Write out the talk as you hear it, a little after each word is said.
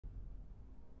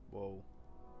Whoa.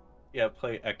 Yeah,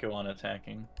 play Echo on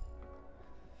attacking.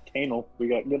 Canal. We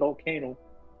got good old Canal.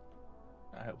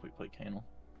 I hope we play Canal.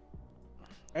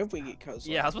 I hope we get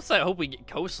coastline. Yeah, I was supposed to say I hope we get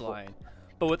coastline.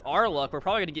 But with our luck, we're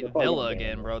probably gonna get Villa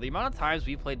again, bro. The amount of times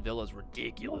we played Villa is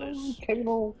ridiculous.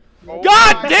 Canal. Oh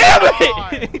God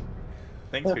damn it!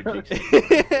 Thanks for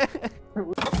jinxing.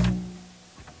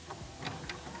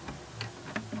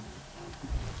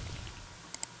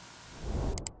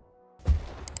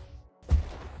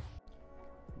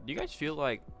 Do you guys feel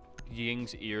like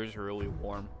Ying's ears are really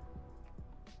warm?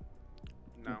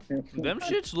 No. Them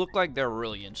shits look like they're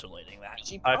really insulating that.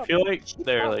 I feel like she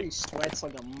they're probably like. sweats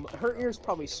like a. Her ears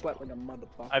probably sweat like a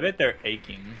motherfucker. I bet they're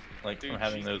aching, like Dude, from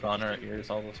having she's- those on her ears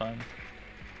all the time.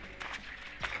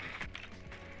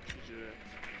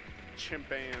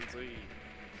 Chimpanzee.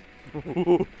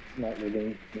 Not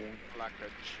really. Like a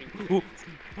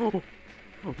chimpanzee.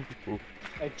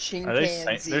 A chimpanzee. Are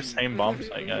they they're same bomb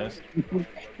site, guys?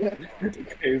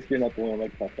 If you're not the one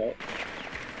like pop out.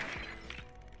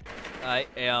 I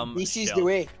am. This is Shell. the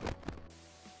way.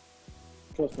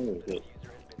 Trust me with it.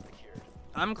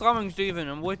 I'm coming, Steven.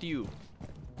 I'm with you.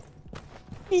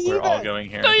 We're all going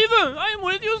here. Steven! I am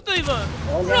with you, Steven!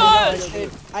 Oh, no, Run!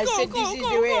 I Go, said go, this is go,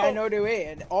 the way. go. I know the way,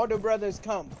 and all the brothers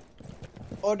come.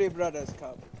 All the brothers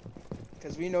come,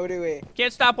 cause we know the way.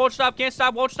 Can't stop, won't stop, can't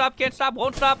stop, won't stop, can't stop,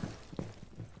 won't stop.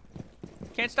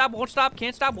 Can't stop, won't stop,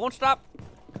 can't stop, won't stop.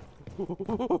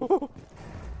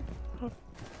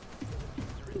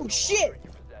 Oh shit!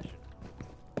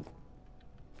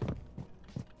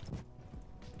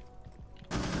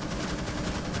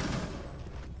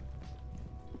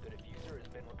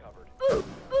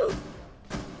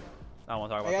 I don't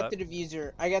want to talk I about got that. the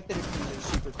diffuser. I got the diffuser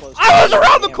super close. I was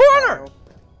around the corner!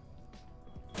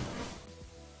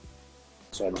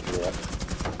 So I just do that.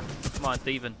 Come on,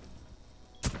 Steven.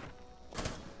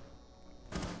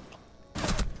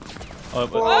 Oh,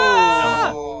 but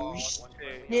Oh,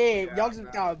 Hey, yeah, y'all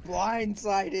just got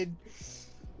blindsided.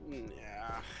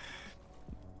 Yeah.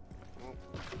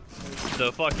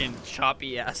 The fucking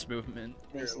choppy ass movement.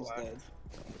 Mason's dead.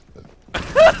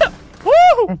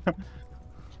 Woo!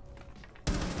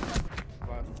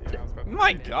 Left, yeah, I was about to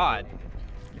My say, God.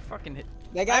 You fucking hit.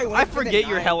 That guy I went for the forget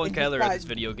you're knife Helen and Keller just at this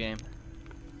video game.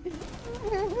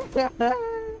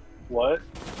 What?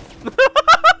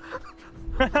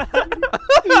 No,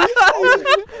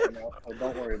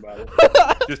 don't worry about it.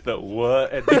 just the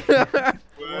what? At the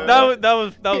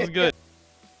that was good.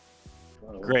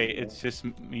 Great, it's just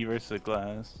me versus the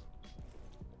glass.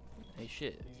 Hey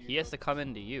shit, he has to come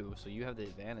into you, so you have the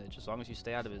advantage as long as you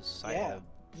stay out of his sight. Yeah,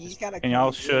 he's gotta. Can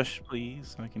y'all shush,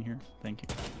 please, so I can hear? Thank you.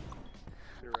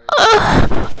 You're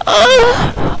right.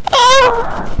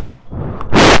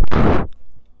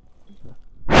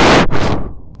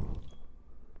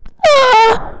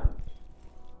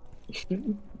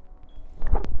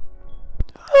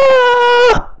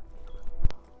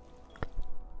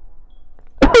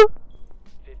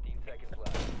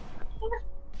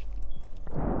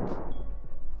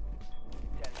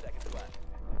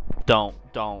 Don't.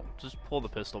 Just pull the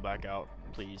pistol back out,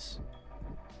 please.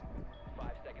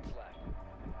 5 seconds left.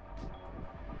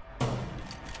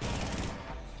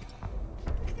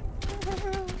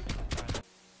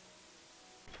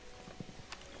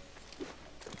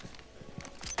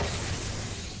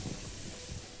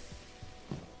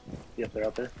 Yep, they're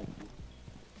out there.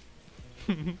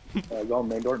 Go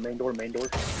main door, main door, main door.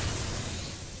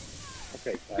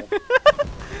 Okay, Kyle.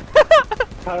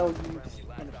 Kyle, you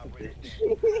son of a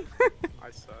bitch.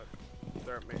 I suck.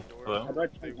 They're at main door. Hello? How about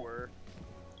They you? were.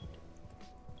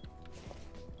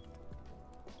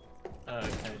 Can I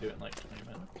do it in like 20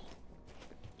 minutes?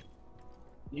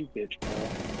 You bitch, Kyle.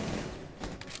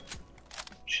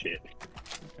 Shit.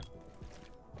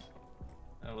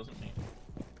 That wasn't me.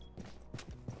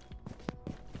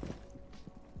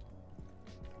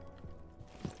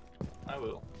 I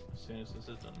will, as soon as this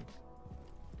is done.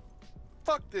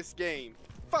 Fuck this game.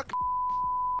 Fuck.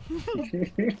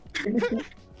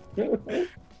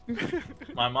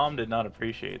 My mom did not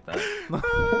appreciate that.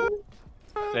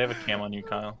 They have a cam on you,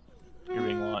 Kyle. You're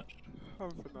being watched.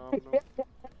 I'm phenomenal.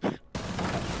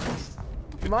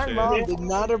 My Shit. mom did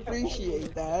not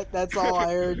appreciate that. That's all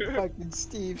I heard fucking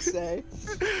Steve say.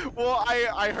 Well,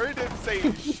 I heard him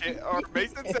say shit, or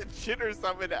Mason said shit or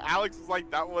something, and Alex was like,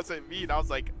 that wasn't me, and I was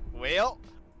like, well,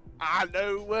 I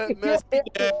know what must be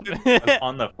done. I was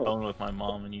on the phone with my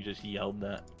mom and you just yelled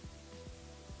that.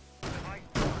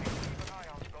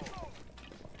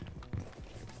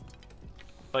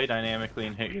 Play dynamically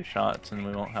and hit your shots and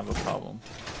we won't have a problem.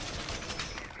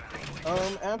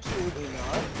 Absolutely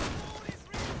not.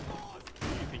 Who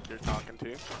do you think you're talking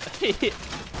to?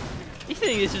 You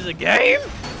think this is a game?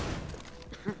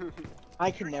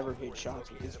 I can never hit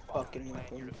shots with this fucking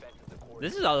weapon.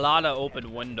 This is a lot of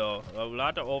open window, a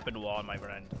lot of open wall, my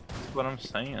friend. That's what I'm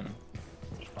saying.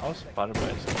 I was spotted by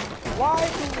a skin. Why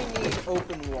do we need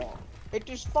open wall? It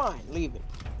is fine, leave it.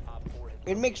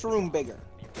 It makes room bigger.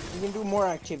 You can do more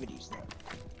activities there.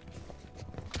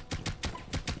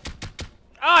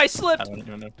 Ah, I I slipped! don't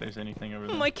even know if there's anything over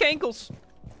there. My cankles.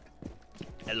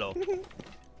 Hello.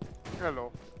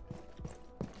 Hello.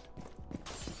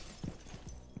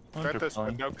 Oh, Threat they're this pulling.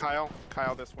 window, Kyle.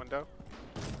 Kyle, this window.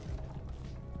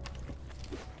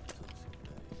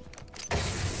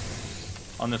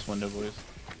 On this window, boys.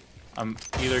 I'm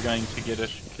either going to get a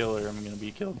kill or I'm going to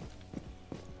be killed.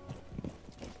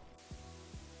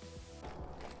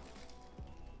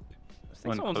 I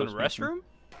think someone's in the restroom?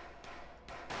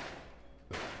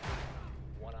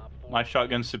 My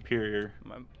shotgun's superior.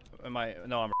 No, I'm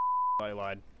I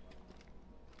lied.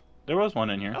 There was one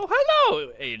in here. Oh,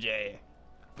 hello, AJ.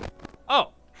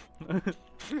 Oh.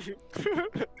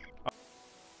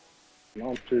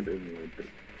 Not too big.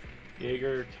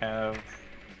 Jaeger, Cav,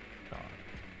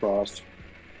 Frost.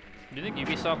 Do you think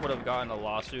Ubisoft would have gotten a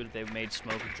lawsuit if they made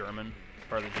Smoke German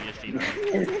part of the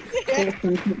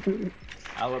GSG?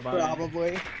 Alibi,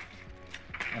 Probably.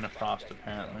 and a Frost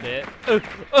apparently. Bit.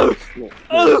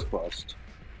 Yes, Frost.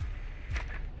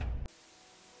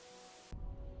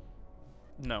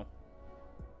 No.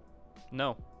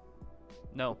 No.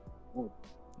 No.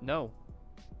 No.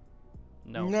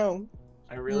 No. No.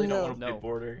 I really don't want to No. play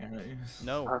border games.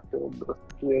 No.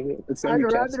 It's gonna be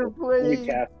I'd rather It's play.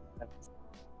 gonna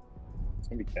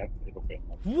be Cap a little bit.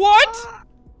 What?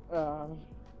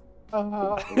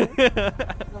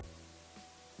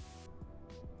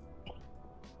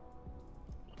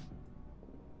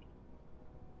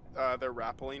 They're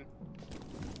rappelling.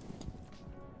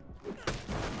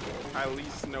 I at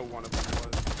least know one of them was.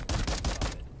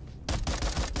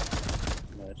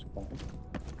 Nice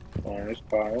Kyle. Nice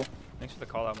Kyle. Thanks for the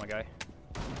call out, my guy.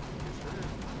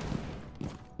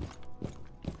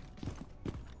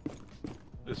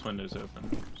 This window's open,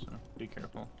 so be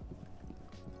careful.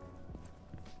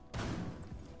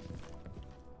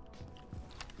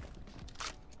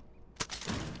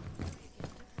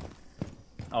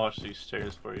 I'll watch these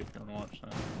stairs for you if you want to watch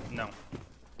that. No.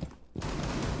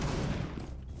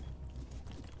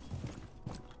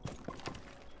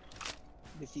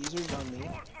 Diffuser's on me.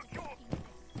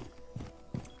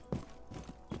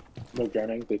 No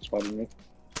gunning, they spotted me.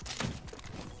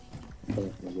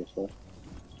 Coming from this way.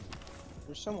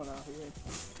 There's someone out here.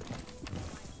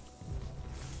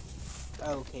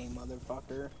 Okay,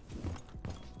 motherfucker.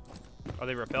 Are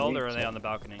they repelled or are they on the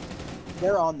balcony?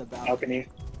 They're on the balcony. Balcony.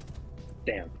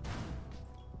 Damn.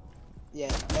 Yeah,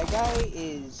 that guy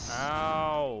is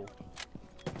Ow.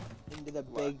 into the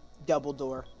big double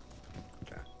door.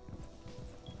 Okay.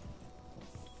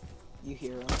 You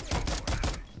hear him.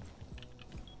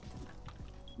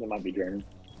 They might be draining.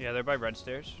 Yeah, they're by red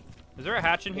stairs. Is there a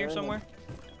hatch in here They're in somewhere?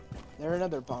 They're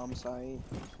another bomb site.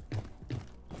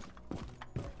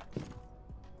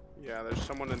 Yeah, there's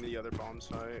someone in the other bomb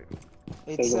site.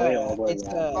 It's There's a way all the way it's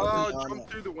around. Oh, Iana. jump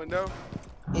through the window.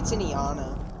 It's an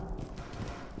Iana.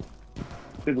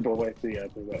 Through the doorway, through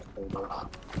that door.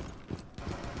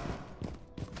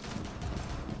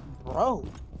 Bro,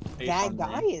 Ace that on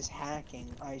guy me. is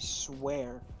hacking, I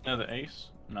swear. No, the ace?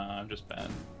 Nah, I'm just bad.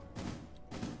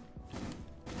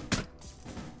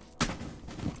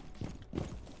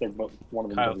 They're both, one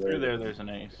of them. Kyle, is through there's an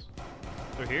ace.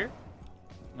 They're here?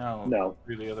 No, No.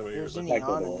 through the other way. There's an Back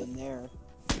Iana door. in there.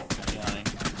 Yanni.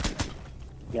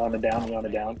 Yana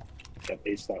down. Got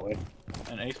ace that way.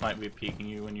 And ace might be peeking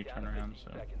you when you turn around,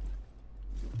 so.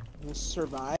 We'll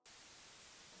survive.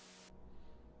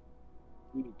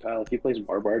 Kyle, if he plays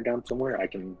Barbard down somewhere, I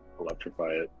can electrify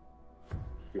it. If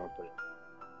you want to play it.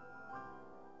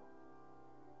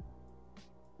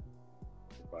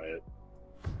 Electrify it.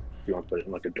 If you want to put it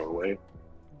in like a doorway.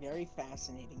 Very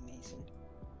fascinating, Mason.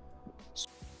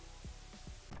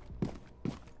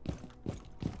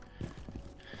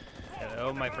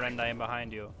 Hello, my friend, I am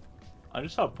behind you. I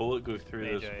just saw a bullet go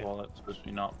through this AJ. wall that's supposed to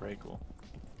be not breakable.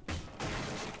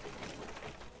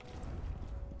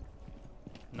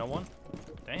 No one?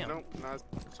 Damn. Nope, not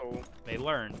so. They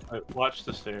learned. Watch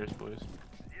the stairs, boys.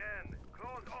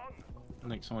 I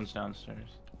think someone's downstairs.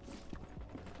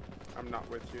 I'm not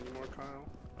with you anymore, Kyle.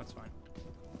 That's fine.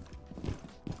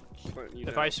 Just letting you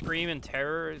If know. I scream in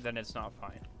terror, then it's not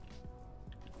fine.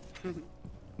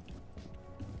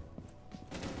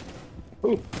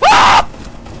 Ah!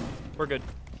 We're good.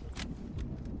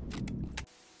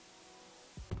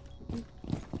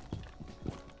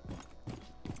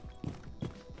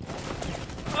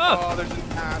 Oh, there's an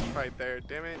Ash right there.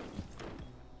 Damn it.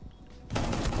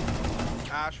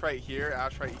 Ash right here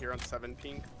on 7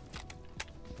 ping.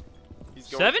 He's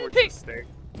going 7 towards ping? the stair.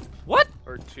 What?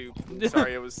 Or 2.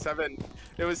 Sorry, it was 7.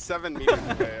 It was 7 meters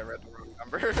away. I read the wrong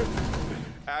number.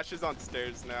 Ash is on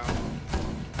stairs now.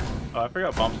 Oh, I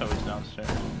forgot Bombshell was downstairs.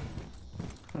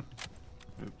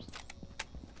 Oops.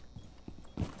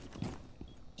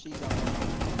 She's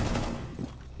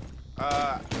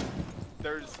on.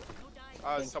 There's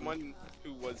someone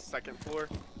who was 2nd floor.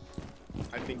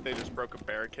 I think they just broke a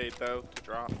barricade though to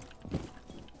drop.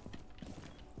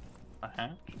 A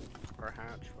hatch? Or a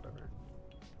hatch, whatever.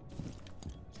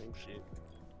 Same shit.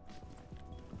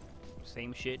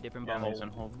 Same shit, different Yeah, butthole. Mason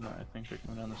holding that. I think they're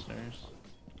coming down the stairs.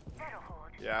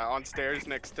 Yeah, on stairs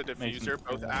next to diffuser.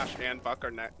 Both Ash and Buck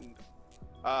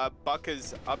are Buck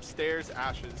is upstairs,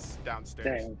 Ash is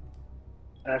downstairs. Dang.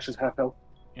 Ash is half health.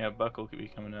 Yeah, Buck will be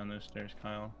coming down those stairs,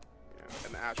 Kyle. Yeah,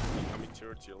 and Ash will be coming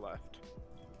towards your left.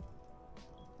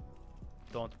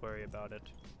 Don't worry about it.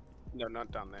 No,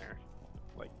 not down there.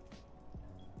 Like,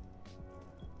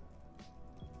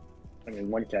 I mean,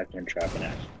 one cat can trap an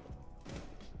Ash.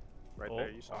 right Oh, there,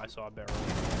 you saw I him. saw a barrel.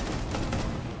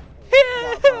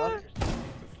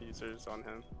 Diffusers on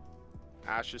him.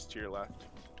 Ash is to your left.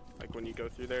 Like when you go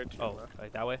through there, to your Oh, left.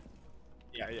 like that way?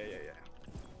 Yeah.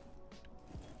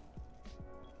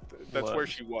 That's where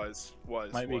she was.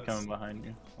 Might be coming behind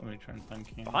you. Let me try and find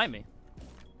Cam. Behind me.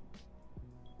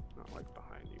 Not like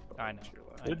behind you, but I like know. to your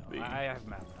left. Could I be. know. I have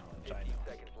map knowledge. I 15 know.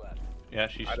 seconds left. Yeah,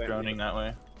 she's I didn't droning either. that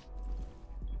way.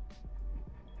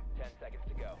 10 seconds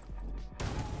to go.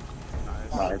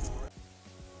 Nice. Nice.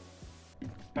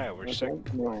 Alright, we're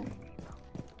sick. No.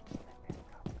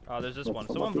 Oh, there's this Let's one.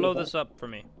 come Someone up with blow that. this up for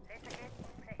me.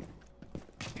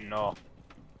 No.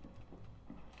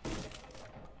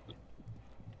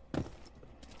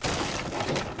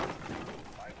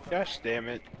 Gosh damn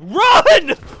it.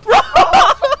 Run! Run!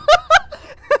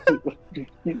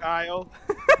 Kyle.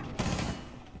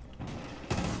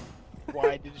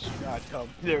 Why did you not tell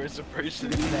me there was a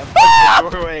person in that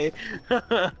fucking doorway?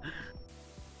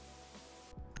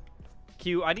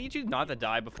 Q, I need you not to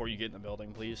die before you get in the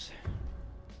building, please.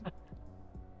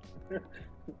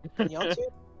 Can y'all two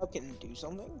fucking do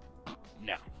something?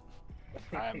 No.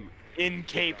 I'm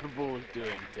incapable of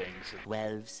doing things.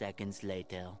 12 seconds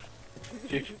later.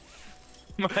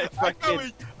 My I fucking...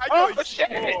 know Oh, he shit!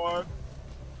 swore.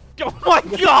 Oh my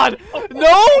god!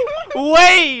 No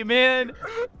way, man!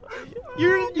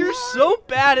 You're so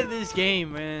bad at this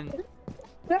game, man.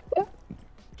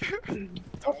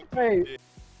 Hey.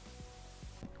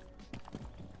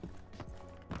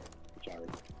 Sorry.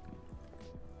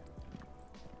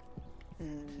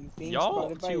 Being Y'all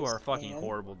spotted by two a are fucking stand.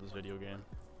 horrible at this video game.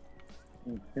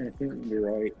 You're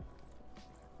right.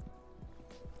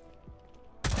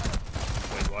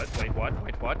 Wait, what? Wait, what?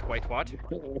 Wait, what? Wait, what?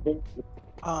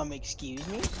 Excuse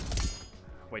me?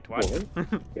 Wait, what?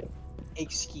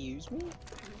 Excuse me?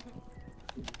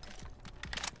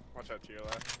 Watch out to your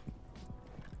left.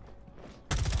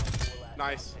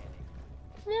 Nice.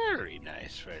 Very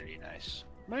nice, very nice.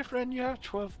 My friend, you have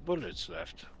 12 bullets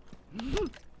left.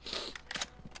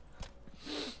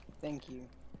 Thank you.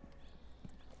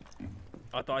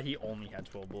 I thought he only had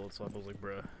 12 bullets, so I was like,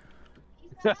 bruh.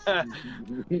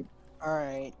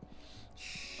 Alright.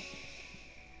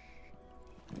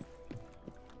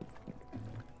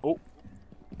 Oh.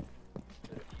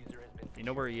 The diffuser has been You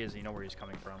know where he is, you know where he's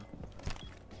coming from.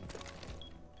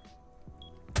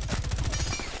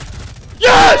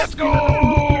 Yes! Let's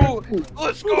go!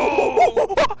 Let's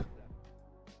go!